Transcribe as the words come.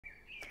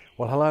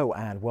Well, hello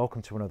and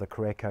welcome to another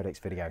Career Codex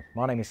video.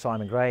 My name is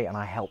Simon Gray and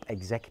I help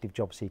executive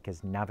job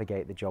seekers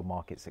navigate the job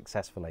market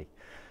successfully.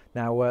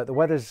 Now, the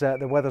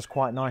weather's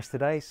quite nice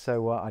today,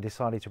 so I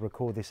decided to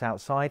record this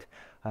outside,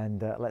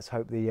 and let's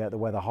hope the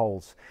weather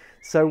holds.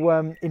 So,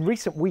 in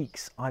recent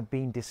weeks, I've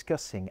been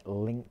discussing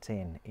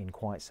LinkedIn in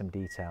quite some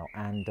detail,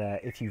 and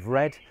if you've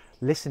read,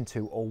 listened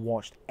to, or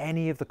watched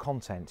any of the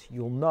content,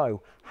 you'll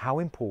know how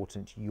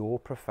important your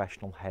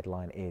professional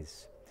headline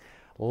is.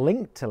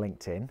 Linked to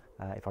LinkedIn,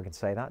 if I can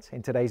say that,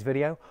 in today's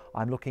video,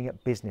 I'm looking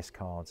at business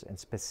cards and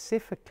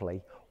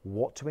specifically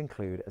what to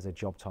include as a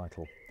job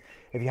title.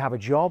 If you have a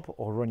job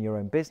or run your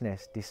own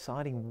business,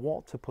 deciding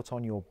what to put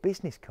on your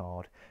business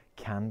card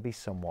can be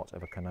somewhat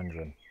of a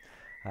conundrum.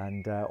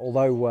 And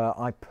although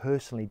I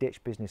personally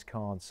ditched business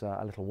cards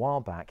a little while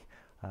back,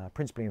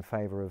 principally in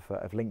favour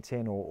of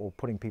LinkedIn or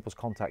putting people's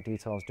contact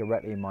details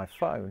directly in my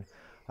phone,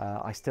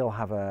 I still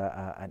have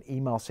an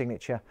email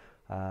signature.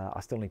 I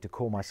still need to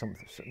call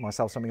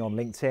myself something on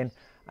LinkedIn,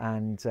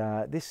 and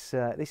this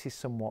is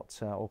somewhat,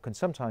 or can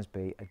sometimes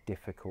be, a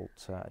difficult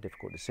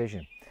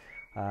decision.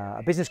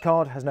 A business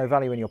card has no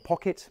value in your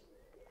pocket.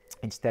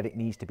 Instead, it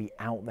needs to be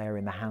out there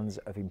in the hands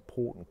of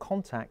important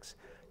contacts,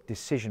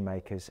 decision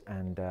makers,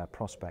 and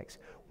prospects,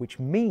 which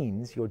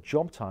means your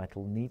job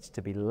title needs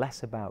to be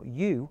less about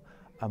you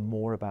and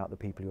more about the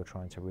people you're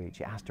trying to reach.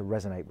 It has to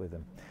resonate with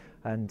them.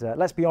 And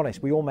let's be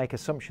honest, we all make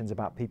assumptions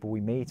about people we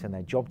meet, and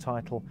their job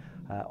title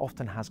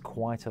often has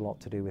quite a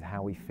lot to do with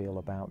how we feel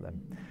about them.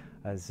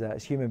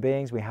 As human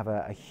beings, we have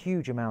a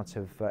huge amount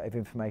of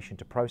information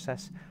to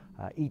process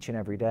each and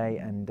every day,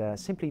 and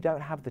simply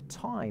don't have the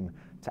time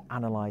to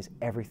analyse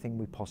everything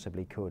we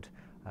possibly could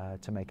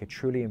to make a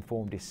truly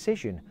informed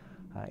decision.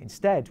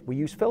 Instead, we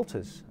use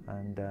filters,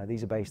 and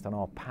these are based on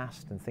our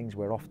past and things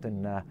we're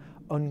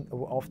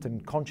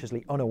often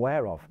consciously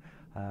unaware of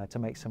to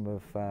make some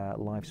of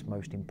life's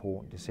most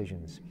important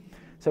decisions.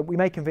 So we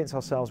may convince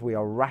ourselves we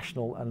are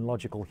rational and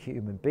logical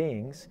human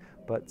beings,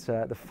 but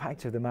the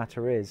fact of the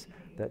matter is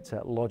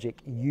that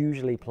logic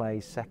usually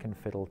plays second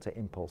fiddle to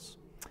impulse.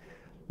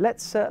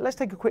 Let's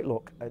take a quick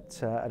look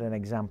at an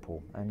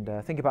example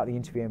and think about the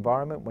interview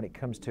environment when it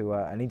comes to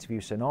an interview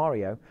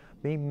scenario.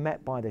 Being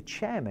met by the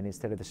chairman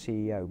instead of the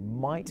CEO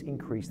might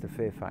increase the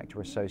fear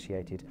factor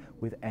associated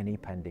with any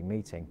pending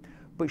meeting.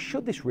 But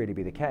should this really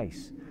be the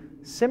case?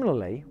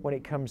 Similarly, when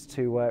it comes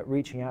to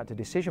reaching out to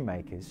decision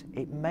makers,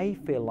 it may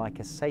feel like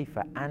a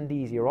safer and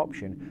easier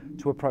option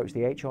to approach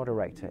the HR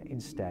director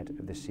instead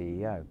of the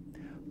CEO.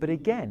 But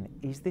again,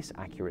 is this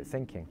accurate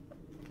thinking?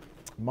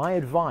 My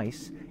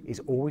advice is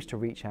always to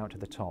reach out to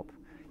the top.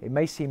 It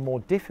may seem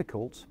more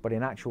difficult, but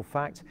in actual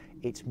fact,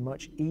 it's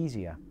much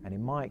easier, and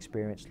in my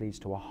experience leads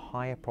to a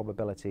higher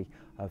probability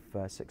of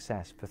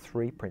success for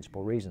three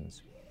principal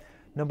reasons.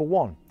 Number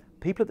one,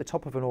 people at the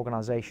top of an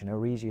organisation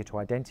are easier to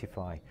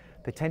identify.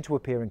 They tend to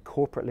appear in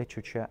corporate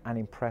literature and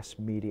in press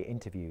media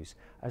interviews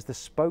as the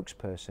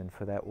spokesperson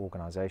for their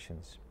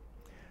organisations.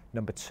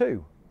 Number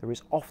two, there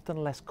is often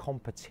less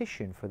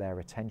competition for their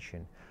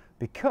attention.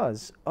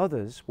 Because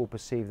others will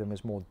perceive them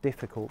as more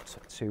difficult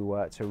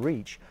to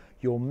reach,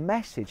 your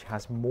message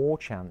has more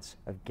chance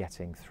of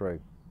getting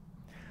through.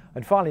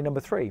 And finally, number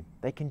three,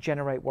 they can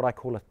generate what I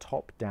call a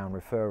top-down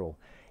referral.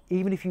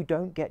 Even if you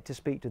don't get to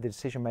speak to the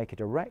decision maker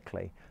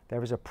directly,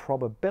 there is a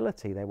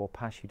probability they will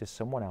pass you to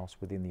someone else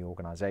within the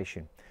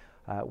organisation,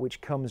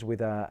 which comes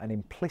with an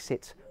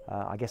implicit,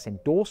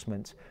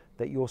 endorsement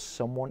that you're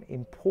someone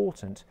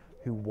important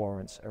who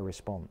warrants a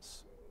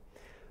response.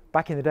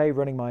 Back in the day,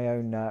 running my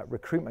own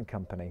recruitment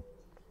company,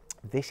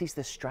 this is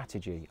the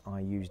strategy I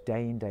use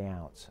day in, day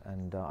out,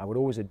 and I would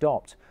always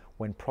adopt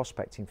when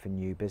prospecting for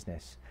new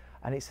business.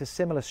 And it's a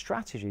similar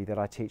strategy that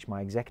I teach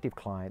my executive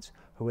clients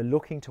who are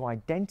looking to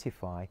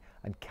identify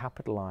and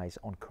capitalize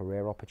on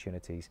career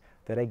opportunities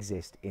that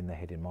exist in the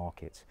hidden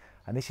market.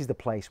 And this is the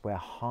place where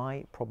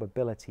high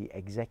probability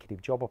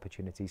executive job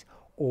opportunities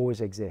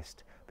always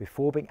exist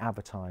before being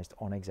advertised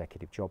on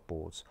executive job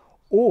boards,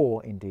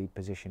 or indeed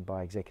positioned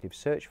by executive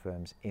search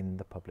firms in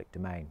the public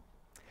domain.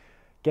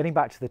 Getting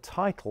back to the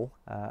title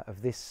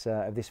of this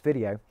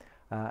video,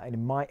 and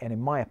in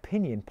my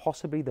opinion,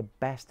 possibly the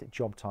best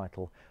job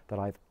title that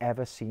I've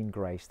ever seen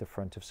grace the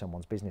front of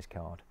someone's business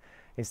card.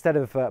 Instead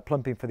of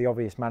plumping for the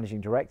obvious managing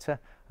director,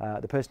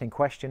 the person in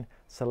question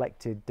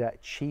selected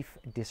Chief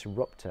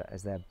Disruptor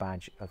as their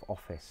badge of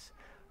office.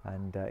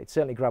 And it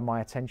certainly grabbed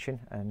my attention,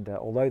 and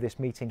although this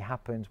meeting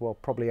happened, well,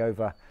 probably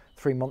over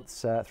 3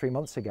 months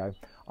ago,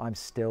 I'm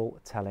still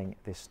telling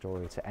this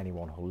story to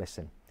anyone who'll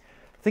listen.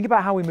 Think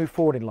about how we move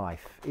forward in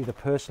life, either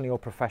personally or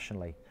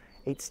professionally.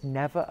 It's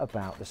never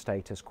about the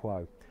status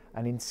quo,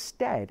 and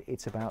instead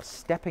it's about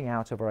stepping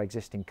out of our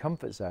existing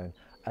comfort zone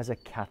as a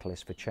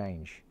catalyst for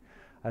change.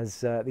 As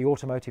the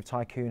automotive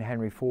tycoon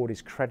Henry Ford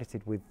is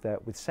credited with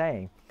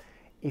saying,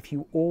 if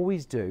you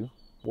always do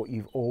what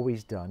you've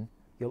always done,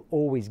 you'll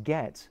always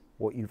get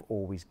what you've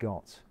always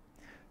got.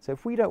 So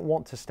if we don't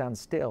want to stand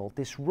still,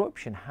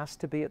 disruption has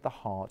to be at the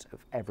heart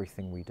of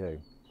everything we do.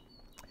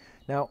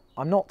 Now,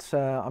 I'm not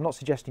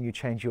suggesting you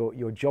change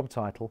your job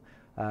title.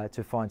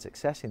 to find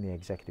success in the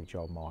executive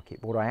job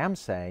market. But what I am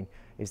saying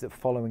is that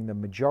following the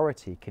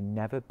majority can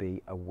never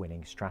be a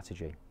winning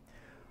strategy.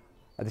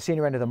 At the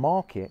senior end of the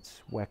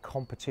market, where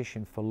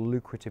competition for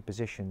lucrative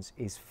positions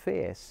is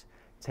fierce,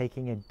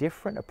 taking a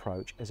different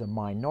approach as a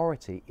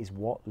minority is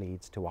what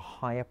leads to a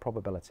higher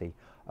probability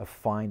of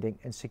finding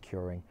and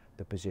securing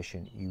the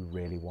position you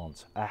really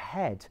want,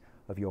 ahead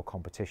of your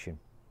competition.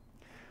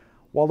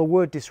 While the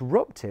word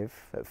disruptive,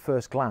 at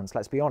first glance,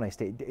 let's be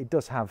honest, it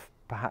does have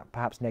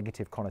perhaps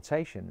negative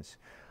connotations,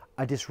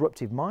 a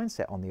disruptive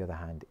mindset, on the other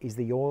hand, is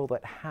the oil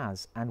that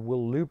has and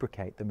will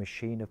lubricate the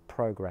machine of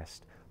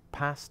progress,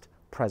 past,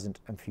 present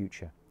and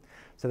future.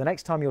 So the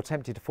next time you're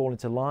tempted to fall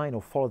into line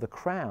or follow the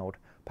crowd,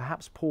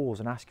 perhaps pause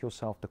and ask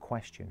yourself the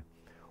question,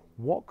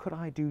 what could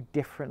I do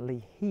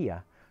differently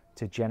here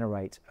to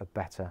generate a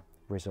better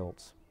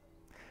result?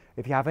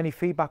 If you have any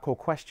feedback or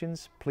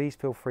questions, please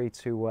feel free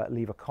to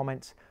leave a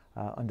comment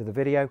under the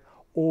video,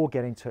 or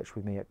get in touch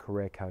with me at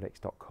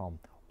careercodex.com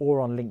or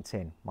on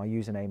LinkedIn. My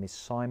username is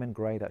Simon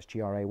Gray, that's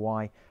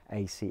Gryaca.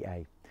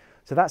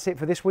 So that's it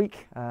for this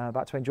week.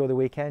 About to enjoy the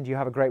weekend. You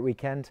have a great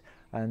weekend,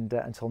 and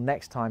until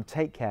next time,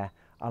 take care,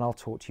 and I'll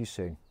talk to you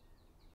soon.